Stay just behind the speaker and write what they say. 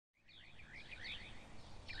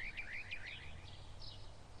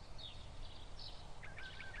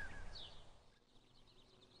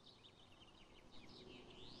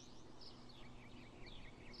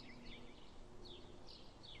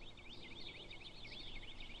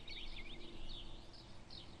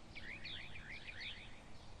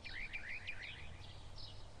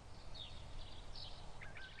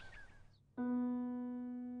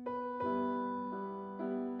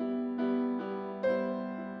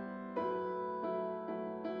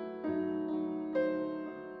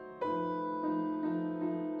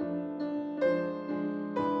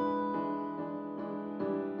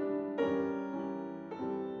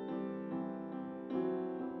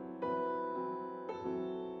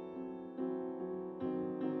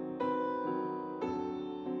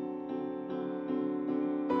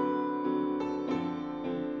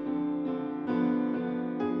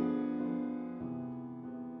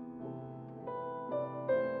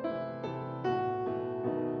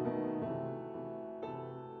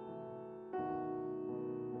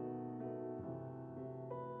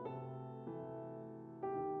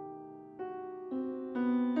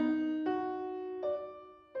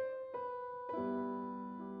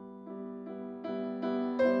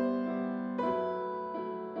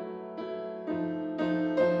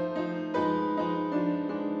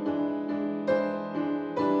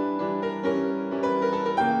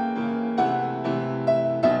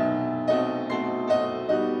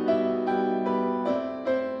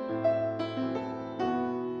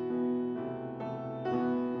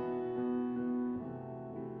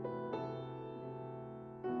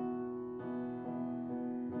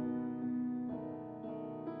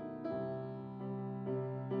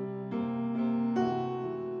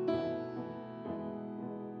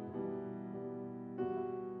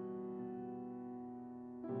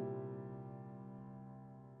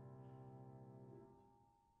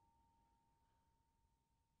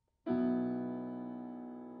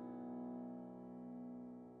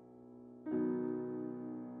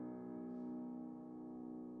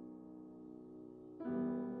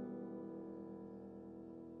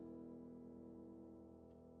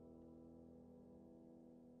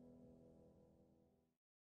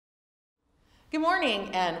Good morning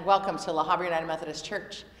and welcome to La Habra United Methodist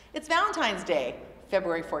Church. It's Valentine's Day,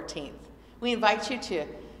 February 14th. We invite you to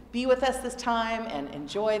be with us this time and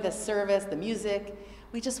enjoy the service, the music.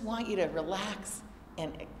 We just want you to relax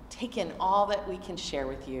and take in all that we can share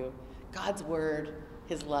with you, God's word,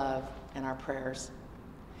 his love, and our prayers.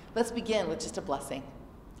 Let's begin with just a blessing.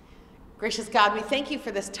 Gracious God, we thank you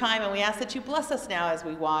for this time, and we ask that you bless us now as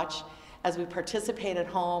we watch, as we participate at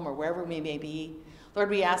home or wherever we may be. Lord,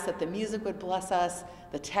 we ask that the music would bless us,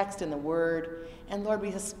 the text and the word, and Lord, we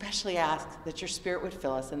especially ask that your Spirit would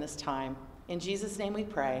fill us in this time. In Jesus' name we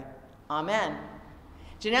pray. Amen.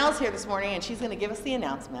 Janelle's here this morning, and she's going to give us the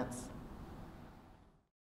announcements.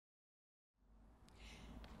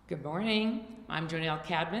 Good morning. I'm Janelle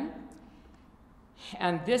Cadman,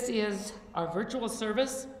 and this is our virtual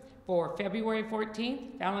service for February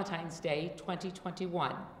 14th, Valentine's Day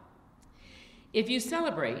 2021. If you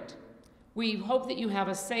celebrate, we hope that you have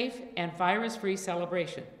a safe and virus-free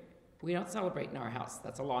celebration. We don't celebrate in our house.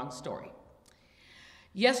 That's a long story.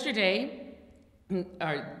 Yesterday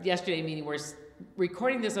meaning we're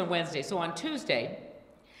recording this on Wednesday, so on Tuesday,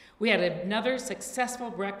 we had another successful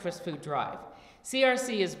breakfast food drive.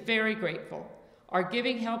 CRC is very grateful. Our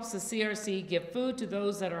giving helps the CRC give food to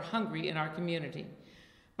those that are hungry in our community.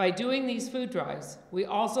 By doing these food drives, we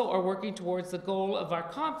also are working towards the goal of our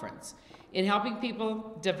conference in helping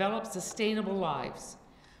people develop sustainable lives.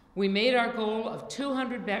 We made our goal of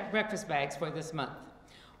 200 breakfast bags for this month.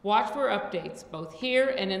 Watch for updates both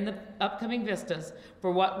here and in the upcoming vistas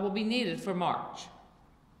for what will be needed for March.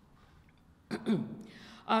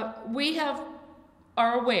 We are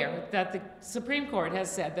aware that the Supreme Court has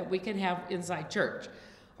said that we can have inside church.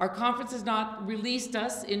 Our conference has not released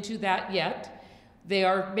us into that yet. They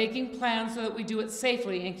are making plans so that we do it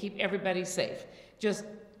safely and keep everybody safe. Just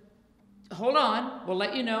hold on, we'll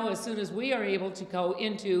let you know as soon as we are able to go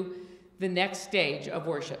into the next stage of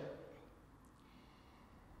worship.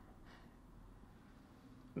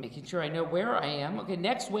 Making sure I know where I am. Okay,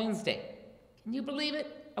 next Wednesday. Can you believe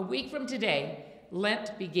it? A week from today,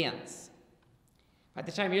 Lent begins. By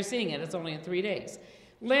the time you're seeing it, it's only in 3 days.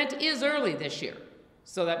 Lent is early this year,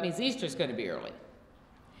 so that means Easter's going to be early.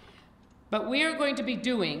 But we are going to be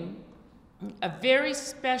doing a very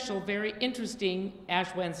special, very interesting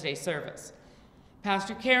Ash Wednesday service.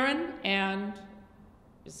 Pastor Karen and,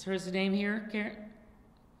 is hers name here, Karen?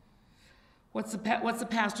 What's the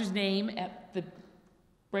pastor's name at the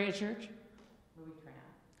Brea Church?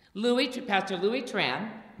 Pastor Louis Tran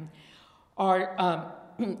are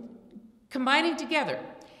combining together.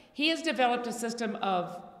 He has developed a system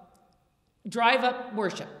of drive-up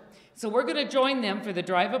worship. So we're going to join them for the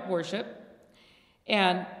drive-up worship,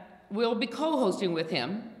 and we'll be co-hosting with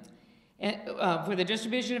him for the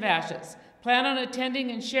distribution of ashes. Plan on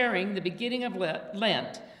attending and sharing the beginning of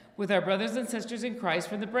Lent with our brothers and sisters in Christ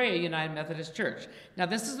from the Brea United Methodist Church. Now,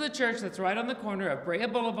 this is the church that's right on the corner of Brea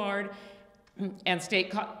Boulevard and State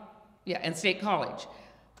College.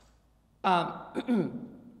 No,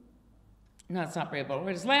 it's not Brea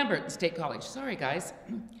Boulevard. It's Lambert and State College. Sorry, guys.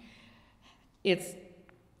 It's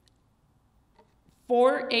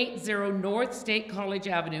 480 North State College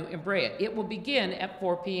Avenue in Brea. It will begin at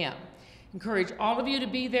 4 p.m. Encourage all of you to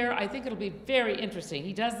be there. I think it'll be very interesting.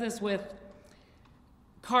 He does this with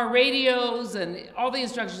car radios, and all the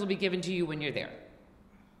instructions will be given to you when you're there.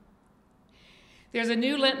 There's a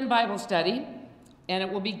new Lenten Bible study, and it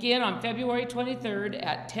will begin on February 23rd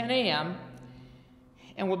at 10 a.m.,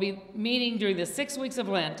 and we'll be meeting during the 6 weeks of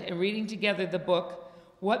Lent and reading together the book,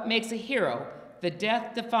 What Makes a Hero? The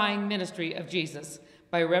Death-Defying Ministry of Jesus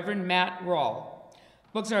by Reverend Matt Rawle.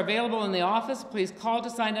 Books are available in the office. Please call to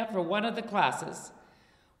sign up for one of the classes.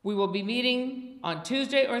 We will be meeting on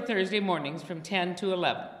Tuesday or Thursday mornings from 10 to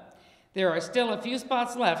 11. There are still a few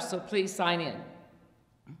spots left, so please sign in.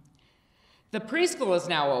 The preschool is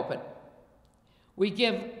now open. We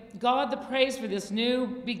give God the praise for this new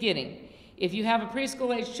beginning. If you have a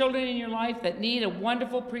preschool-age children in your life that need a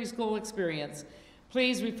wonderful preschool experience,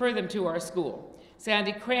 please refer them to our school.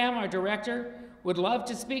 Sandy Cram, our director, would love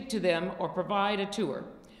to speak to them or provide a tour.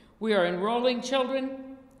 We are enrolling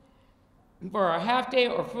children for our half-day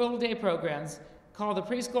or full-day programs. Call the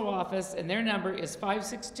preschool office, and their number is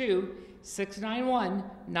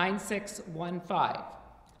 562-691-9615.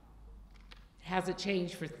 Hasn't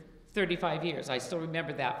changed for 35 years. I still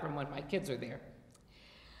remember that from when my kids were there.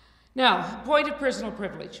 Now, point of personal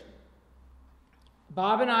privilege.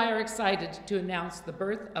 Bob and I are excited to announce the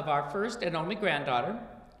birth of our first and only grandchild,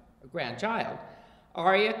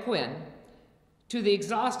 Aria Quinn, to the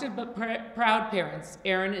exhausted but proud parents,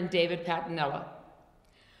 Aaron and David Patinella.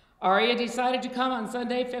 Aria decided to come on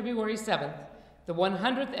Sunday, February 7th, the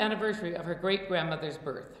 100th anniversary of her great-grandmother's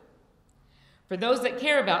birth. For those that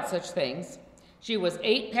care about such things, she was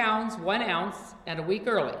 8 pounds, 1 ounce, and a week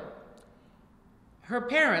early. Her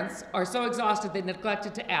parents are so exhausted they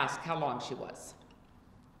neglected to ask how long she was.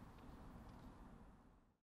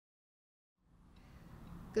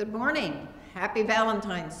 Good morning. Happy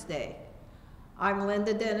Valentine's Day. I'm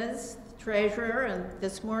Linda Dennis, treasurer, and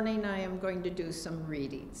this morning I am going to do some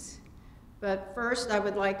readings. But first I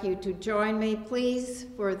would like you to join me, please,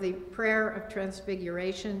 for the prayer of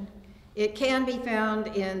transfiguration. It can be found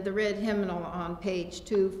in the red hymnal on page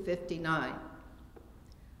 259.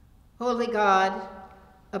 Holy God,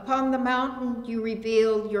 upon the mountain you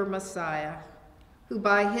revealed your Messiah, who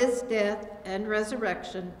by his death and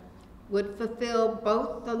resurrection would fulfill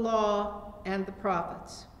both the law and the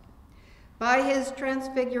prophets. By his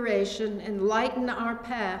transfiguration, enlighten our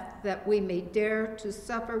path that we may dare to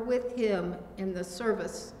suffer with him in the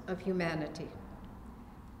service of humanity,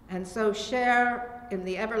 and so share in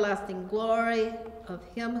the everlasting glory of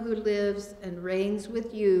him who lives and reigns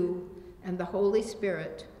with you and the Holy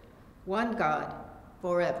Spirit, one God,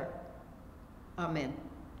 forever. Amen.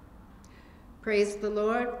 Praise the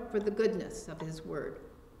Lord for the goodness of his word.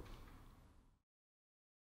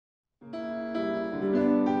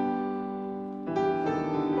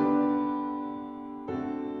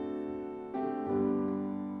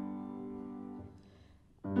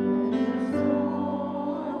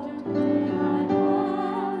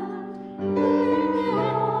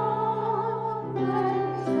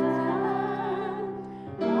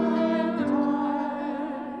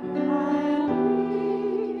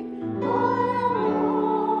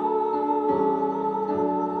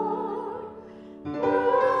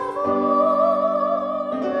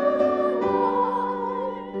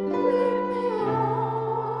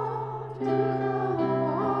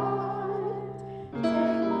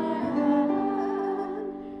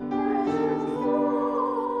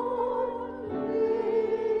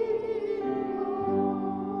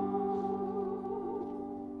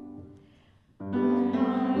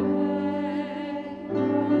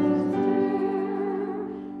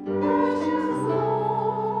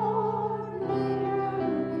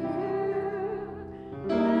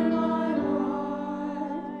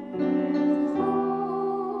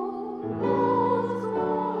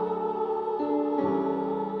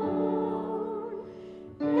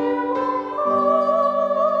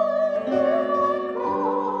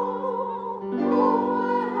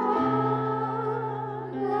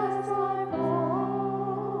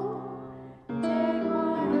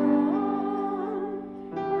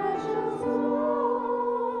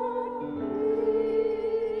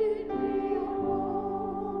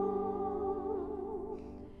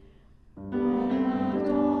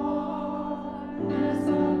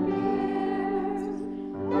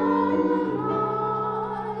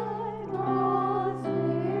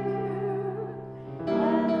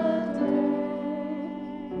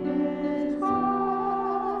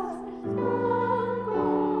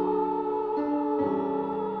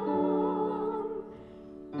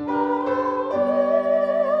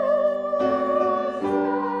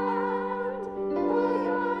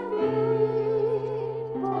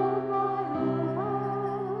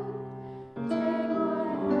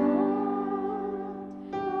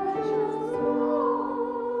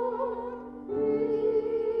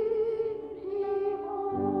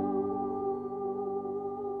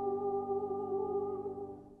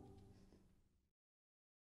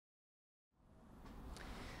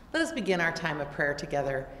 Let us begin our time of prayer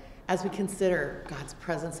together as we consider God's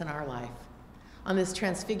presence in our life. On this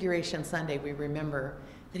Transfiguration Sunday, we remember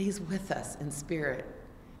that he's with us in spirit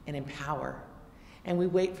and in power, and we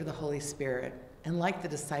wait for the Holy Spirit. And like the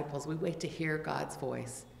disciples, we wait to hear God's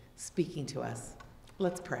voice speaking to us.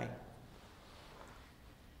 Let's pray.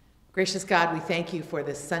 Gracious God, we thank you for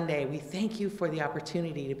this Sunday. We thank you for the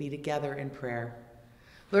opportunity to be together in prayer.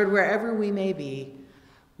 Lord, wherever we may be,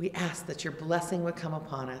 we ask that your blessing would come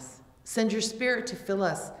upon us. Send your Spirit to fill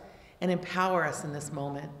us and empower us in this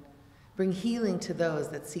moment. Bring healing to those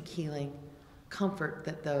that seek healing, comfort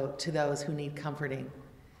to those who need comforting.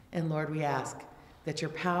 And Lord, we ask that your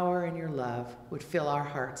power and your love would fill our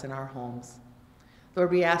hearts and our homes. Lord,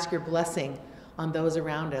 we ask your blessing on those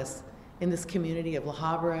around us in this community of La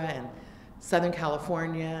Habra and Southern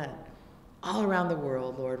California and all around the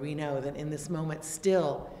world. Lord, we know that in this moment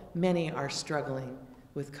still many are struggling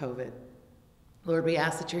with COVID. Lord, we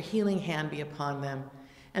ask that your healing hand be upon them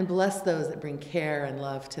and bless those that bring care and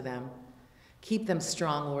love to them. Keep them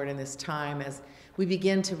strong, Lord, in this time as we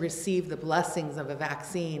begin to receive the blessings of a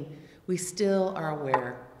vaccine. We still are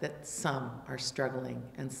aware that some are struggling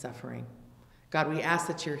and suffering. God, we ask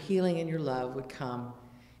that your healing and your love would come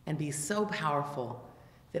and be so powerful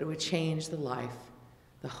that it would change the life,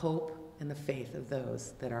 the hope, and the faith of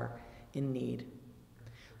those that are in need.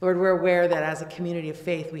 Lord, we're aware that as a community of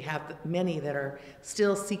faith, we have many that are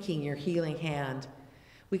still seeking your healing hand.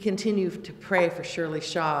 We continue to pray for Shirley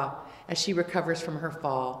Shaw as she recovers from her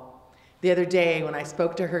fall. The other day, when I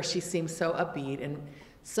spoke to her, she seemed so upbeat and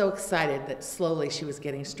so excited that slowly she was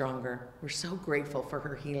getting stronger. We're so grateful for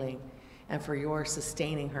her healing and for your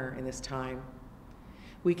sustaining her in this time.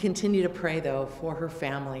 We continue to pray, though, for her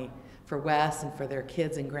family, for Wes and for their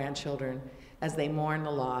kids and grandchildren as they mourn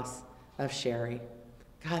the loss of Sherry.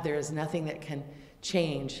 God, there is nothing that can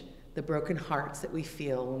change the broken hearts that we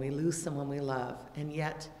feel when we lose someone we love, and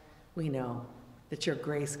yet we know that your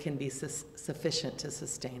grace can be sufficient to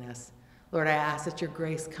sustain us. Lord, I ask that your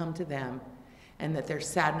grace come to them and that their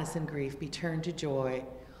sadness and grief be turned to joy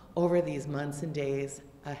over these months and days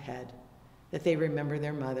ahead, that they remember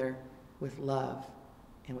their mother with love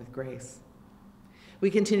and with grace.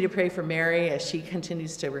 We continue to pray for Mary as she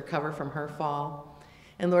continues to recover from her fall.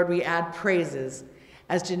 And Lord, we add praises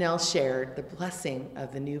as Janelle shared the blessing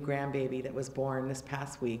of the new grandbaby that was born this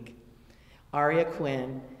past week. Aria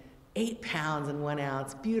Quinn, 8 pounds and 1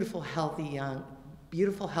 ounce, beautiful,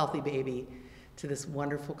 healthy baby to this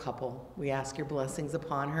wonderful couple. We ask your blessings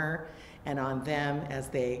upon her and on them as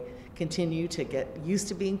they continue to get used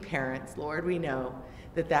to being parents. Lord, we know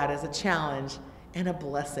that that is a challenge and a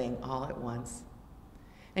blessing all at once.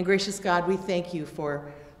 And gracious God, we thank you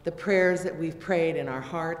for the prayers that we've prayed in our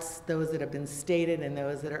hearts, those that have been stated and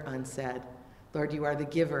those that are unsaid. Lord, you are the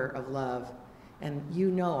giver of love, and you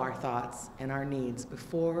know our thoughts and our needs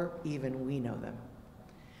before even we know them.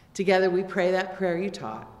 Together we pray that prayer you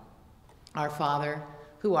taught. Our Father,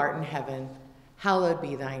 who art in heaven, hallowed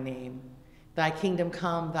be thy name. Thy kingdom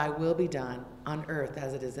come, thy will be done, on earth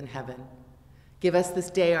as it is in heaven. Give us this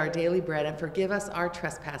day our daily bread, and forgive us our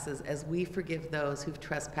trespasses as we forgive those who've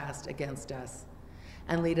trespassed against us.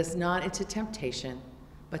 And lead us not into temptation,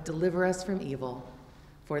 but deliver us from evil.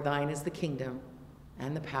 For thine is the kingdom,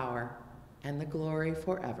 and the power, and the glory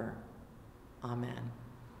forever. Amen.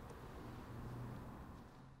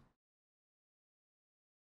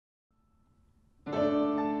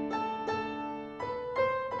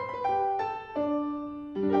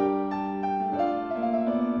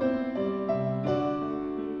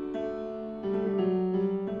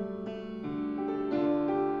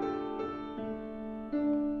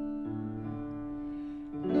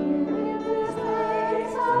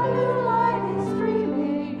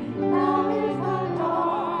 Now is the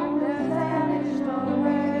darkness vanished away.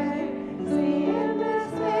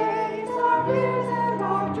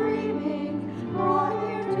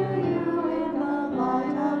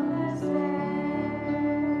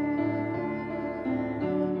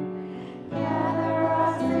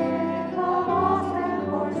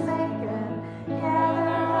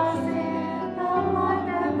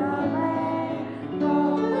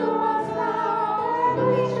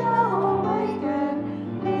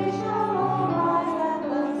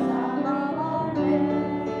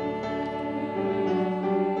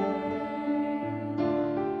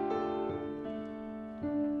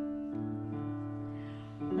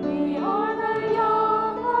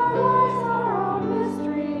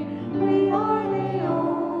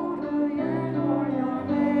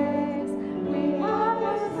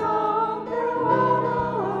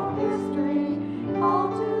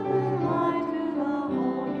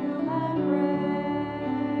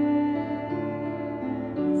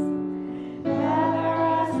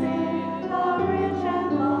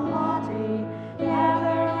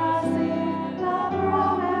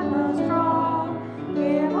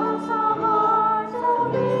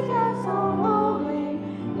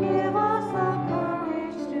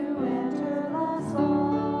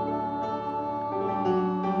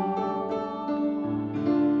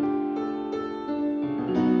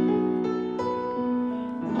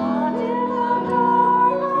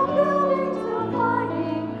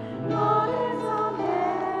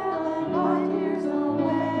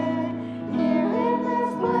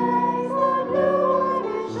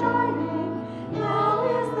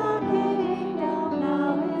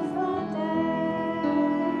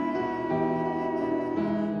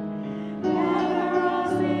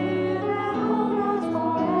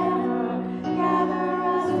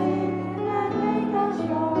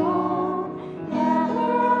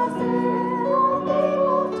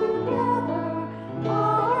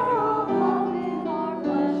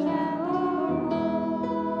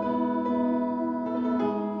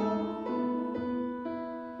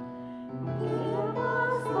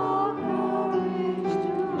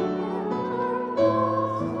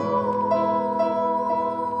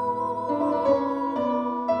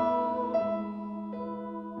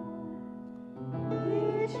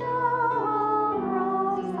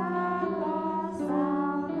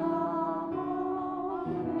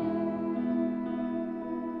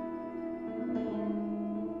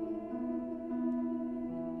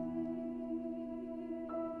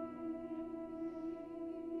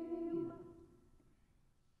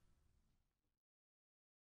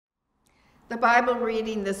 The Bible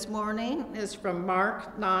reading this morning is from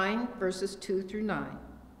Mark 9, verses 2 through 9.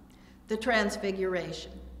 The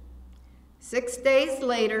Transfiguration. 6 days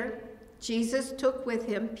later, Jesus took with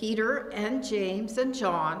him Peter and James and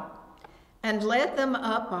John and led them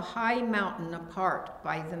up a high mountain apart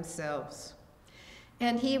by themselves.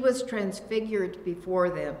 And he was transfigured before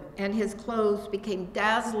them, and his clothes became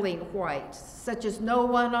dazzling white, such as no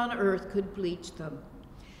one on earth could bleach them.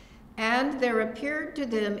 And there appeared to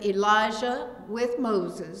them Elijah with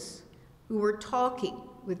Moses, who were talking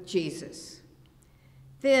with Jesus.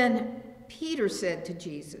 Then Peter said to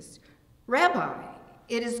Jesus, "Rabbi,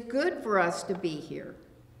 it is good for us to be here.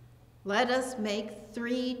 Let us make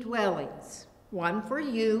 3 dwellings, one for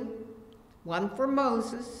you, one for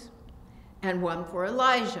Moses, and one for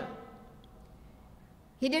Elijah."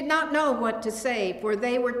 He did not know what to say, for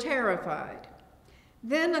they were terrified.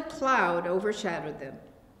 Then a cloud overshadowed them,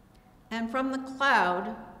 and from the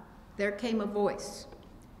cloud there came a voice.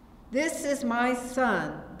 "This is my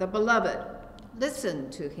son, the beloved. Listen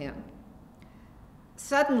to him."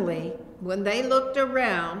 Suddenly, when they looked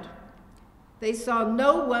around, they saw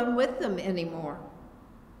no one with them anymore,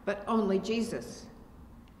 but only Jesus.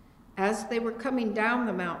 As they were coming down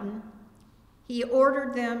the mountain, he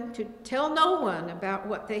ordered them to tell no one about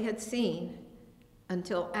what they had seen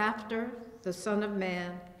until after the Son of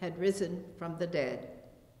Man had risen from the dead.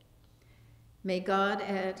 May God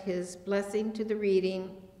add his blessing to the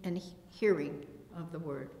reading and hearing of the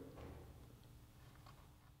word.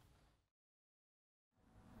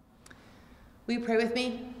 Will you pray with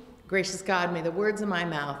me? Gracious God, may the words of my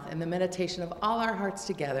mouth and the meditation of all our hearts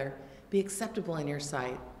together be acceptable in your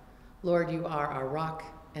sight. Lord, you are our rock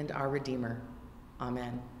and our Redeemer.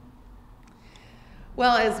 Amen.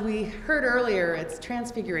 Well, as we heard earlier, it's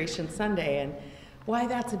Transfiguration Sunday, and why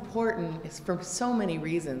that's important is for so many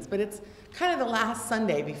reasons, but it's kind of the last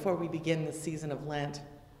Sunday before we begin the season of Lent.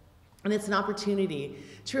 And it's an opportunity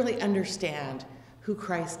to really understand who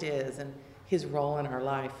Christ is and his role in our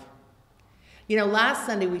life. You know, last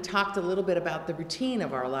Sunday we talked a little bit about the routine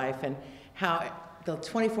of our life and how the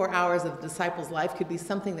 24 hours of the disciples' life could be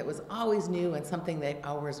something that was always new and something they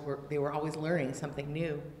were always learning something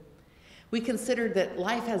new. We considered that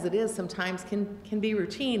life as it is sometimes can be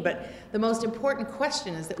routine, but the most important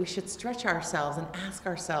question is that we should stretch ourselves and ask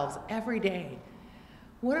ourselves every day,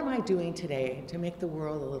 what am I doing today to make the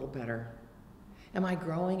world a little better? Am I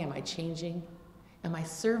growing? Am I changing? Am I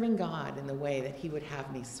serving God in the way that he would have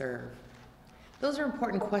me serve? Those are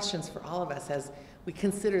important questions for all of us as we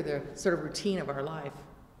consider the sort of routine of our life.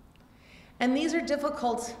 And these are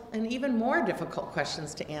difficult and even more difficult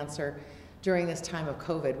questions to answer during this time of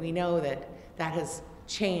COVID. We know that has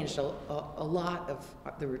changed a lot of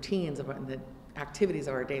the routines of the activities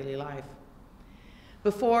of our daily life.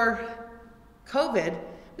 Before COVID,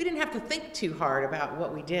 we didn't have to think too hard about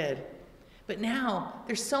what we did. But now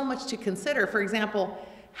there's so much to consider. For example,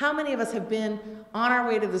 how many of us have been on our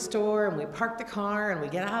way to the store and we park the car and we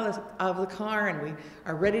get out of the car and we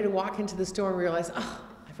are ready to walk into the store and realize, oh,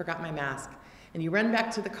 I forgot my mask. And you run back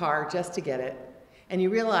to the car just to get it. And you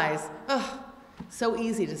realize, oh, so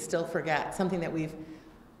easy to still forget, something that we've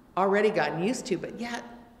already gotten used to, but yet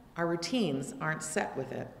our routines aren't set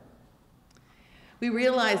with it. We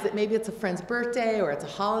realize that maybe it's a friend's birthday or it's a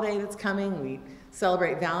holiday that's coming. We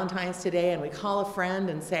celebrate Valentine's today and we call a friend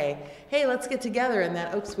and say, hey, let's get together. And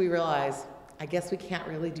then, oops, we realize, I guess we can't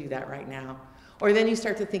really do that right now. Or then you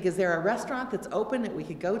start to think, is there a restaurant that's open that we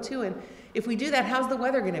could go to? And if we do that, how's the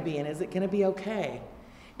weather going to be? And is it going to be okay?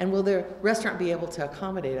 And will the restaurant be able to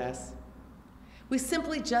accommodate us? We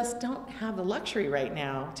simply just don't have the luxury right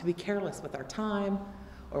now to be careless with our time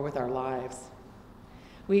or with our lives.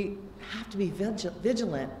 We have to be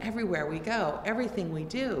vigilant everywhere we go, everything we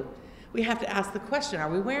do. We have to ask the question, are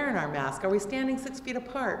we wearing our mask? Are we standing 6 feet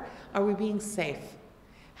apart? Are we being safe?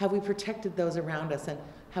 Have we protected those around us, and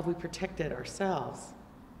have we protected ourselves?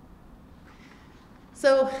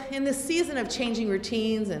 So in this season of changing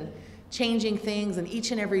routines and changing things, and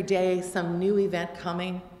each and every day some new event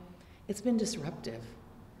coming, it's been disruptive.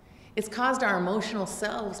 It's caused our emotional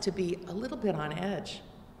selves to be a little bit on edge.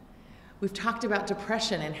 We've talked about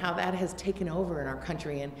depression and how that has taken over in our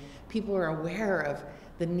country, and people are aware of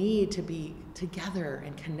the need to be together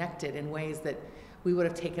and connected in ways that we would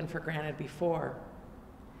have taken for granted before.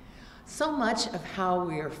 So much of how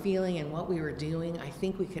we are feeling and what we were doing, I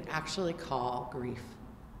think we could actually call grief.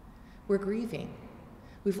 We're grieving.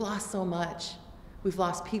 We've lost so much. We've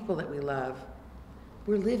lost people that we love.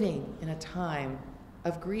 We're living in a time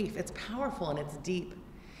of grief. It's powerful and it's deep.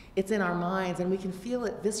 It's in our minds, and we can feel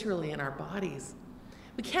it viscerally in our bodies.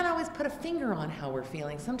 We can't always put a finger on how we're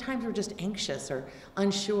feeling. Sometimes we're just anxious or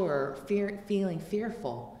unsure or feeling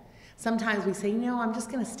fearful. Sometimes we say, I'm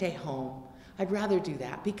just going to stay home. I'd rather do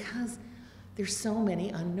that because there's so many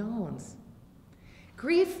unknowns.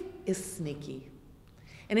 Grief is sneaky.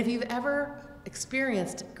 And if you've ever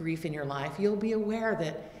experienced grief in your life, you'll be aware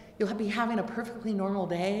that you'll be having a perfectly normal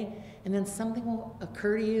day, and then something will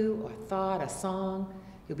occur to you, a thought, a song.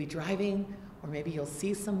 You'll be driving, or maybe you'll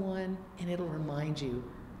see someone, and it'll remind you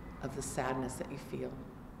of the sadness that you feel.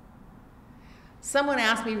 Someone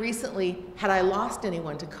asked me recently, had I lost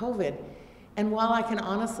anyone to COVID? And while I can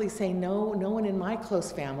honestly say no one in my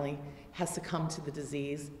close family has succumbed to the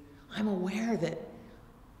disease, I'm aware that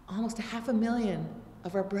almost 500,000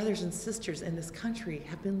 of our brothers and sisters in this country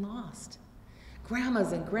have been lost.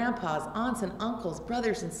 Grandmas and grandpas, aunts and uncles,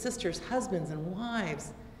 brothers and sisters, husbands and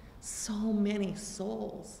wives, so many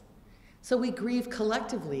souls. So we grieve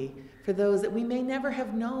collectively for those that we may never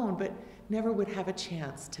have known, but never would have a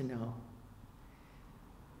chance to know.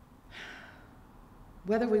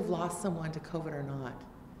 Whether we've lost someone to COVID or not,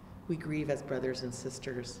 we grieve as brothers and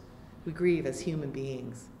sisters. We grieve as human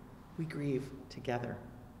beings. We grieve together.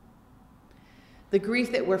 The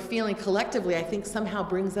grief that we're feeling collectively, I think, somehow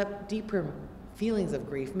brings up deeper feelings of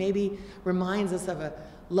grief. Maybe reminds us of a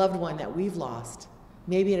loved one that we've lost.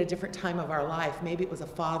 Maybe at a different time of our life. Maybe it was a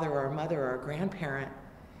father or a mother or a grandparent.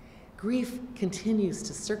 Grief continues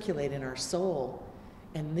to circulate in our soul,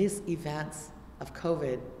 and these events of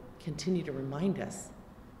COVID continue to remind us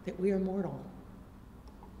that we are mortal.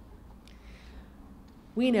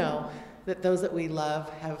 We know that those that we love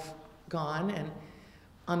have gone, and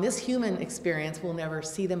on this human experience, we'll never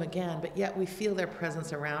see them again, but yet we feel their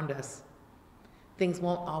presence around us. Things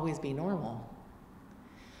won't always be normal.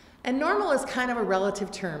 And normal is kind of a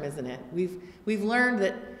relative term, isn't it? We've learned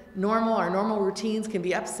that our normal routines can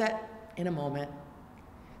be upset in a moment.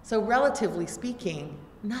 So relatively speaking,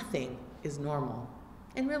 nothing is normal.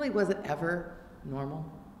 And really, was it ever normal?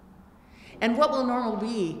 And what will normal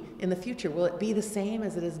be in the future? Will it be the same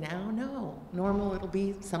as it is now? No. Normal, it'll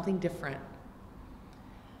be something different.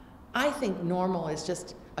 I think normal is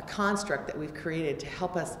just a construct that we've created to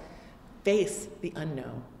help us face the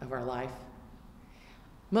unknown of our life.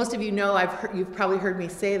 Most of you know, you've probably heard me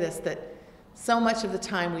say this, that so much of the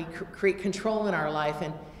time we create control in our life,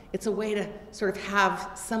 and it's a way to sort of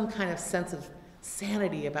have some kind of sense of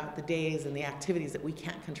sanity about the days and the activities that we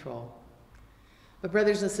can't control. But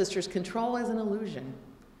brothers and sisters, control is an illusion.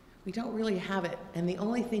 We don't really have it, and the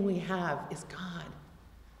only thing we have is God,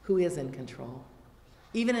 who is in control.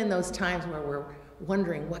 Even in those times where we're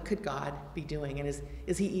wondering, what could God be doing, and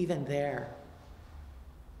is he even there?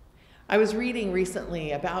 I was reading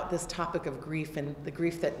recently about this topic of grief and the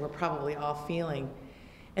grief that we're probably all feeling.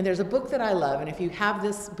 And there's a book that I love, and if you have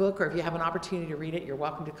this book or if you have an opportunity to read it, you're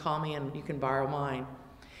welcome to call me and you can borrow mine.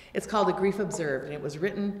 It's called A Grief Observed, and it was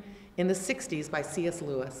written in the 60s by C.S.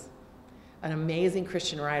 Lewis, an amazing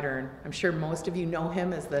Christian writer. And I'm sure most of you know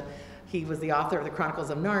him as he was the author of the Chronicles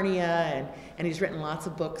of Narnia, and he's written lots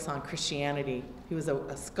of books on Christianity. He was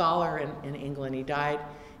a scholar in England. He died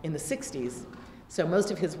in the 60s. So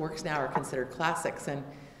most of his works now are considered classics, and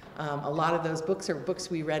a lot of those books are books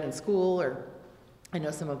we read in school, or I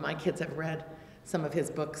know some of my kids have read some of his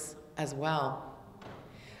books as well.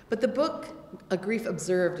 But the book, A Grief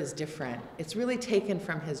Observed, is different. It's really taken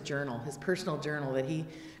from his journal, his personal journal that he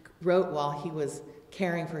wrote while he was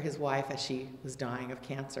caring for his wife as she was dying of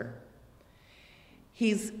cancer.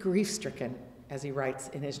 He's grief-stricken, as he writes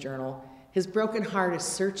in his journal. His broken heart is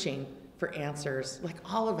searching for answers, like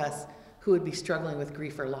all of us who would be struggling with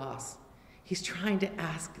grief or loss. He's trying to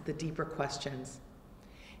ask the deeper questions.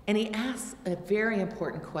 And he asks a very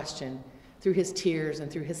important question through his tears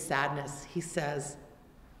and through his sadness. He says,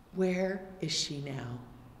 "Where is she now?"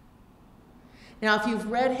 Now, if you've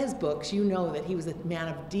read his books, you know that he was a man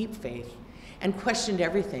of deep faith and questioned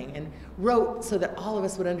everything and wrote so that all of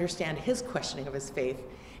us would understand his questioning of his faith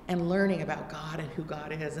and learning about God and who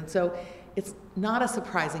God is. And so it's not a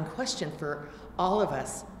surprising question for all of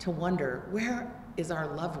us to wonder, where is our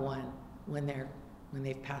loved one when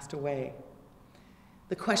they've passed away?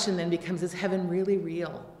 The question then becomes, is heaven really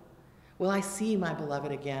real? Will I see my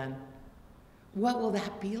beloved again? What will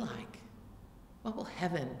that be like? What will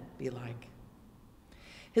heaven be like?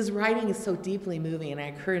 His writing is so deeply moving, and I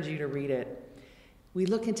encourage you to read it. We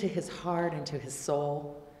look into his heart, into his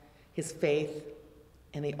soul, his faith,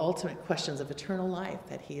 and the ultimate questions of eternal life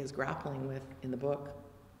that he is grappling with in the book.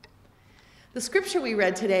 The scripture we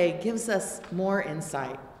read today gives us more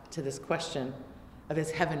insight to this question of,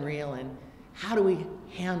 is heaven real, and how do we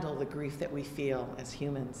handle the grief that we feel as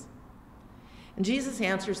humans? And Jesus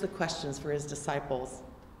answers the questions for his disciples.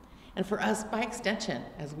 And for us, by extension,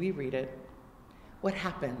 as we read it, what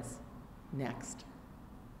happens next?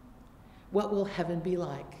 What will heaven be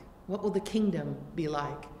like? What will the kingdom be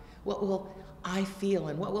like? What will I feel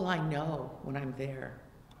and what will I know when I'm there?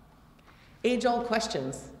 Age-old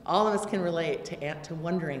questions. All of us can relate to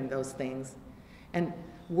wondering those things and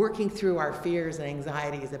working through our fears and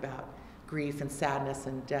anxieties about grief and sadness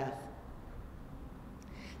and death.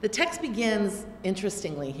 The text begins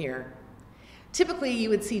interestingly here. Typically, you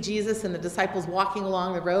would see Jesus and the disciples walking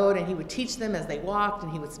along the road, and he would teach them as they walked,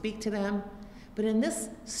 and he would speak to them. But in this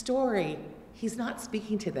story, he's not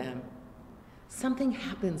speaking to them. Something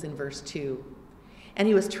happens in verse 2. And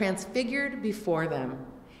he was transfigured before them,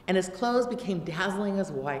 and his clothes became dazzling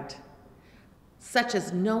as white, such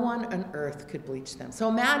as no one on earth could bleach them. So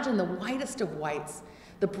imagine the whitest of whites,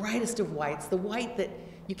 the brightest of whites, the white that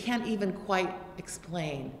you can't even quite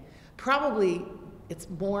explain. Probably it's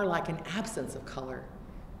more like an absence of color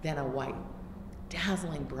than a white.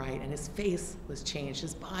 Dazzling bright, and his face was changed,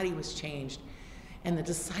 his body was changed. And the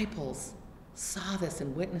disciples saw this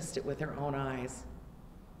and witnessed it with their own eyes.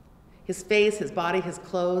 His face, his body, his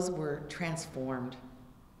clothes were transformed.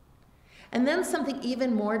 And then something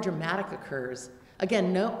even more dramatic occurs.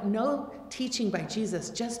 Again, no teaching by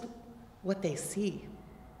Jesus, just what they see.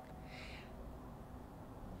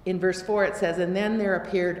 In verse 4 it says, and then there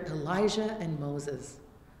appeared Elijah and Moses,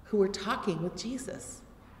 who were talking with Jesus.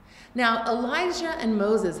 Now, Elijah and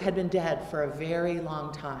Moses had been dead for a very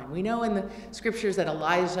long time. We know in the scriptures that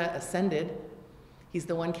Elijah ascended. He's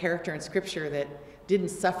the one character in scripture that didn't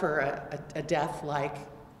suffer a death like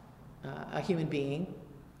a human being.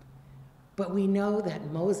 But we know that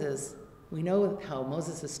Moses, we know how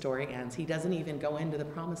Moses' story ends. He doesn't even go into the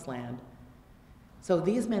promised land. So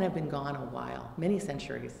these men have been gone a while, many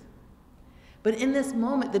centuries. But in this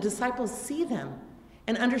moment, the disciples see them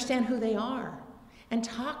and understand who they are and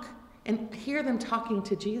talk and hear them talking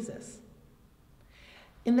to Jesus.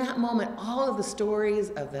 In that moment, all of the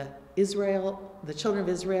stories of the children of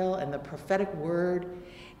Israel, and the prophetic word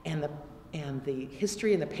and the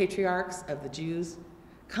history and the patriarchs of the Jews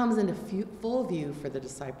comes into full view for the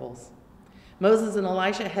disciples. Moses and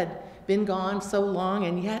Elisha had been gone so long,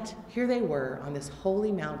 and yet here they were on this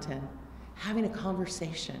holy mountain having a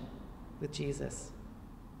conversation with Jesus.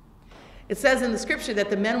 It says in the scripture that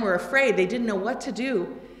the men were afraid. They didn't know what to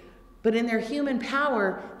do. But in their human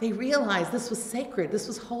power, they realized this was sacred. This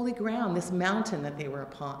was holy ground, this mountain that they were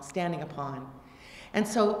standing upon. And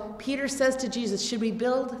so Peter says to Jesus, should we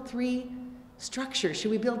build 3 structures?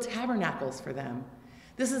 Should we build tabernacles for them?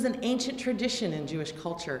 This is an ancient tradition in Jewish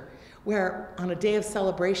culture where on a day of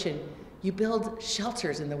celebration, you build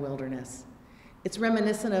shelters in the wilderness. It's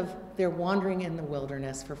reminiscent of their wandering in the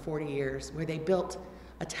wilderness for 40 years, where they built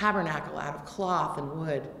a tabernacle out of cloth and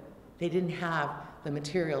wood. They didn't have the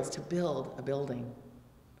materials to build a building.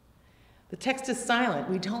 The text is silent.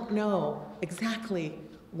 We don't know exactly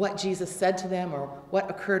what Jesus said to them or what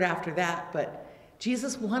occurred after that, but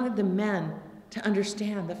Jesus wanted the men to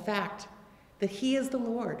understand the fact that he is the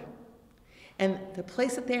Lord. And the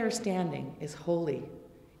place that they are standing is holy.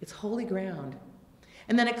 It's holy ground.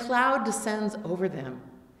 And then a cloud descends over them,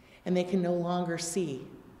 and they can no longer see.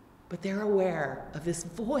 But they're aware of this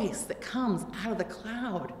voice that comes out of the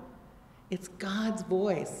cloud. It's God's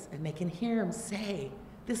voice, and they can hear him say,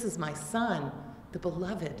 this is my son, the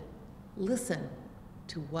beloved. Listen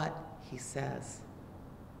to what he says.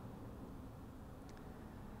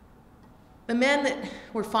 The men that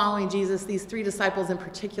were following Jesus, these 3 disciples in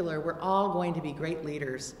particular, were all going to be great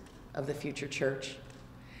leaders of the future church.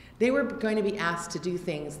 They were going to be asked to do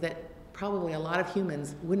things that probably a lot of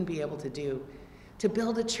humans wouldn't be able to do. To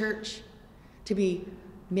build a church, to be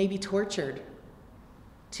maybe tortured,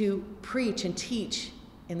 to preach and teach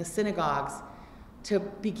in the synagogues, to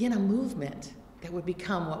begin a movement that would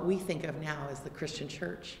become what we think of now as the Christian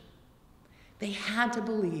church. They had to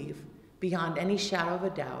believe beyond any shadow of a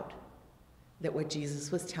doubt that what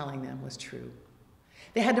Jesus was telling them was true.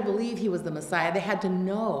 They had to believe he was the Messiah. They had to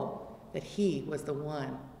know that he was the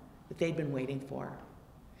one that they'd been waiting for,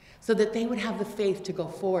 so that they would have the faith to go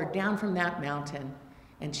forward down from that mountain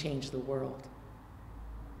and change the world.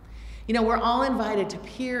 You know, we're all invited to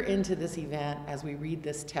peer into this event as we read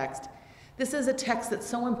this text. This is a text that's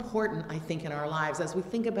so important, I think, in our lives as we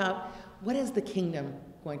think about what is the kingdom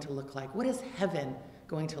going to look like? What is heaven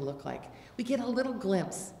going to look like? We get a little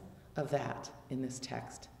glimpse of that in this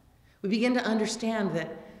text. We begin to understand that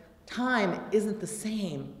time isn't the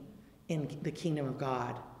same in the kingdom of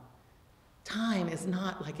God. Time is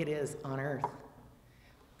not like it is on earth.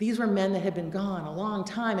 These were men that had been gone a long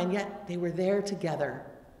time, and yet they were there together,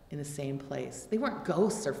 in the same place. They weren't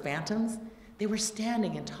ghosts or phantoms. They were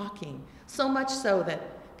standing and talking, so much so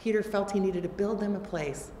that Peter felt he needed to build them a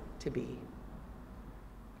place to be.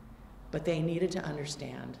 But they needed to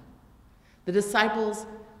understand. The disciples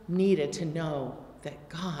needed to know that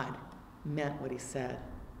God meant what he said,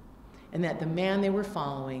 and that the man they were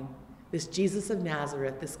following, this Jesus of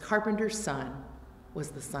Nazareth, this carpenter's son, was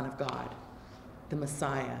the Son of God, the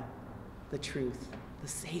Messiah, the truth, the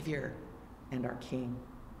Savior, and our King.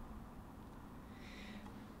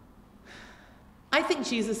 I think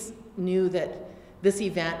Jesus knew that this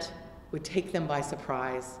event would take them by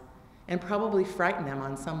surprise and probably frighten them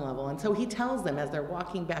on some level. And so he tells them as they're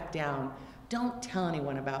walking back down, don't tell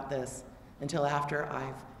anyone about this until after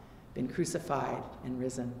I've been crucified and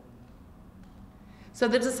risen. So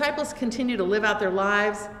the disciples continue to live out their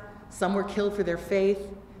lives. Some were killed for their faith.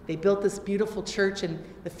 They built this beautiful church and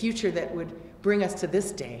the future that would bring us to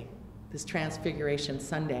this day, this Transfiguration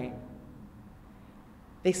Sunday.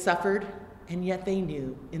 They suffered, and yet they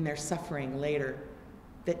knew in their suffering later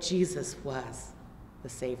that Jesus was the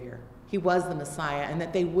Savior. He was the Messiah, and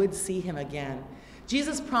that they would see him again.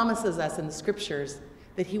 Jesus promises us in the scriptures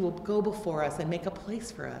that he will go before us and make a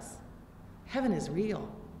place for us. Heaven is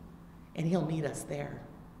real, and he'll meet us there.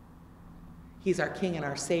 He's our King and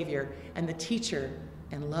our Savior, and the teacher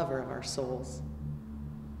and lover of our souls.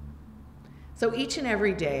 So each and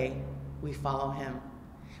every day, we follow him.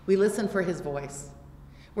 We listen for his voice.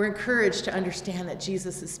 We're encouraged to understand that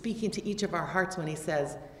Jesus is speaking to each of our hearts when he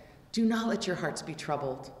says, do not let your hearts be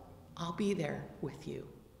troubled. I'll be there with you.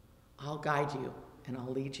 I'll guide you, and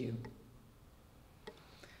I'll lead you.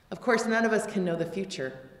 Of course, none of us can know the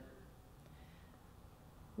future.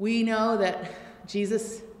 We know that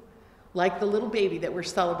Jesus, like the little baby that we're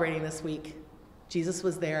celebrating this week, Jesus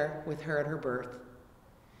was there with her at her birth.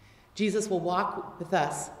 Jesus will walk with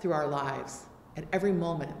us through our lives at every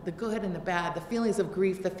moment, the good and the bad, the feelings of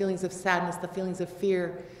grief, the feelings of sadness, the feelings of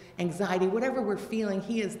fear, anxiety, whatever we're feeling,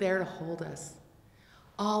 he is there to hold us.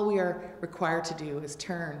 All we are required to do is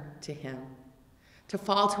turn to him, to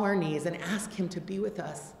fall to our knees and ask him to be with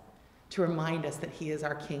us, to remind us that he is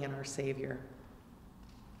our King and our Savior.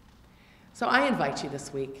 So I invite you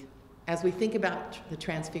this week, as we think about the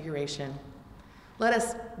Transfiguration, let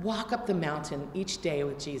us walk up the mountain each day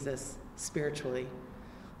with Jesus spiritually.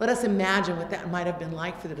 Let us imagine what that might have been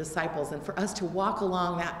like for the disciples and for us to walk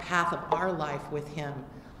along that path of our life with him,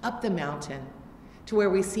 up the mountain to where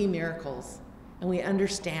we see miracles and we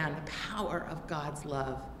understand the power of God's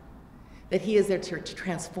love, that he is there to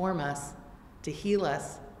transform us, to heal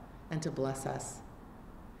us, and to bless us.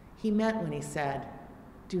 He meant when he said,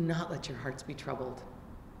 do not let your hearts be troubled.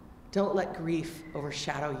 Don't let grief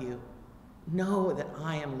overshadow you. Know that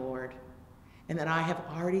I am Lord, and that I have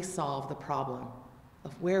already solved the problem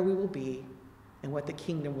of where we will be and what the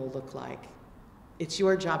kingdom will look like. It's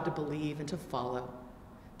your job to believe and to follow,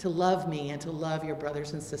 to love me and to love your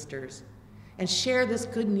brothers and sisters, and share this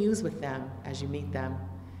good news with them as you meet them.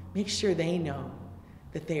 Make sure they know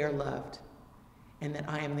that they are loved and that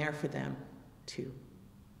I am there for them too.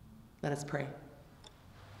 Let us pray.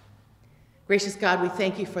 Gracious God, we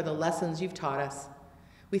thank you for the lessons you've taught us.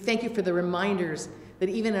 We thank you for the reminders that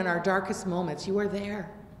even in our darkest moments, you are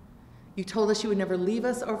there. You told us you would never leave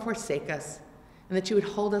us or forsake us, and that you would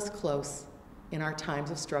hold us close in our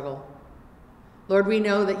times of struggle. Lord, we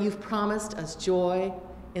know that you've promised us joy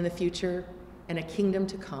in the future and a kingdom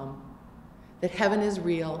to come, that heaven is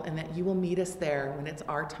real and that you will meet us there when it's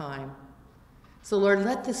our time. So Lord,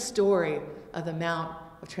 let this story of the Mount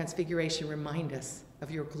of Transfiguration remind us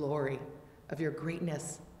of your glory, of your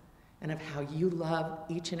greatness, and of how you love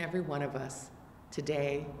each and every one of us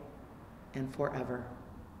today and forever.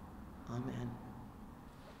 Amen.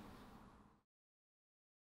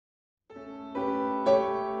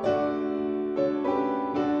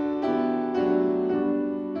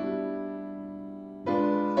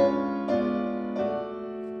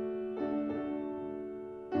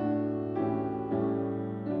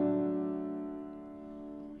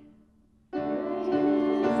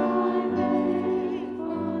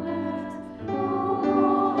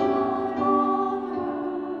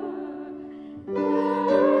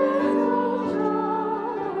 There is no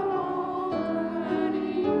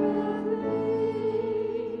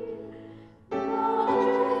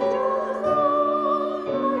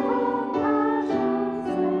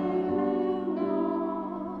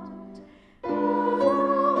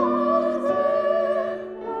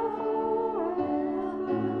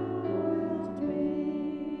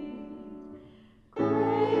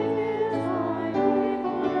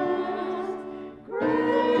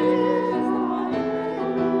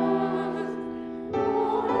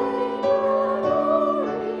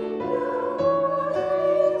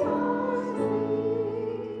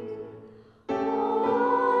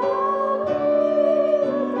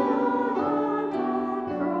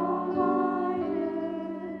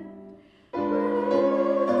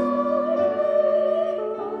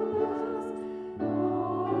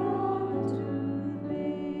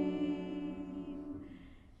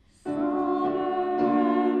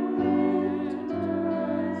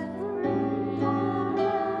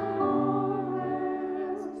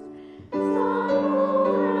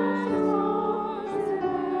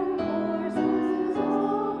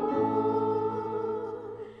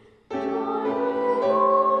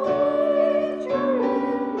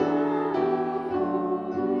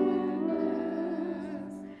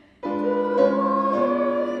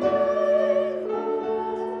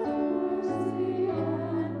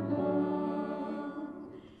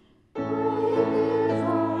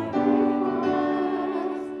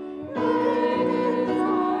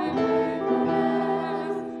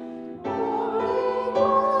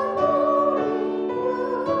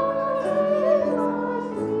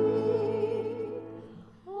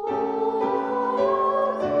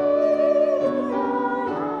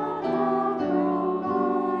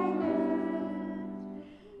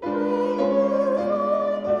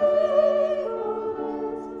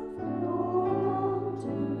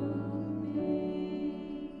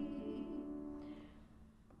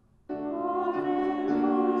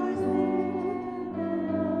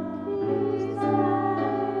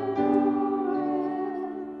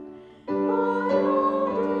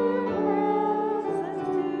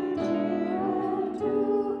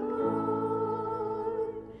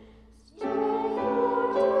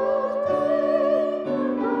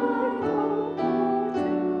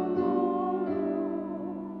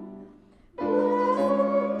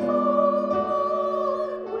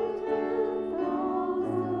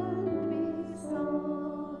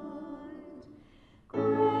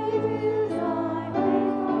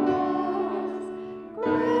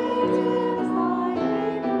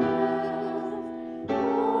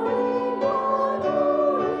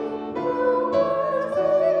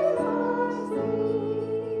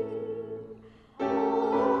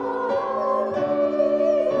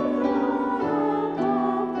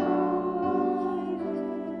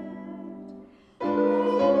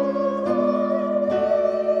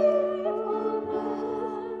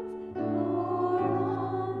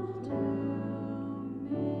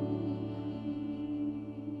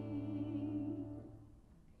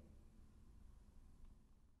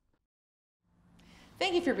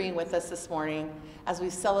Thank you for being with us this morning as we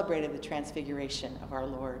celebrated the transfiguration of our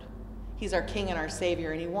Lord. He's our King and our Savior,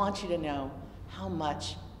 and he wants you to know how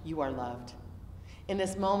much you are loved. In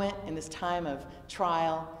this moment, in this time of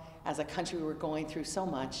trial, as a country we're going through so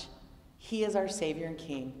much, he is our Savior and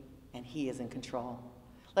King, and he is in control.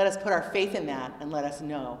 Let us put our faith in that and let us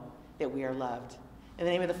know that we are loved. In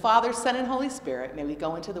the name of the Father, Son, and Holy Spirit, may we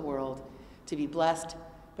go into the world to be blessed,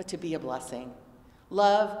 but to be a blessing.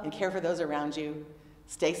 Love and care for those around you.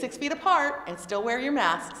 Stay 6 feet apart and still wear your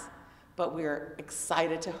masks, but we're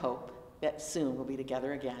excited to hope that soon we'll be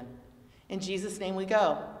together again. In Jesus' name we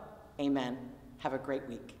go. Amen. Have a great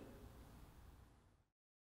week.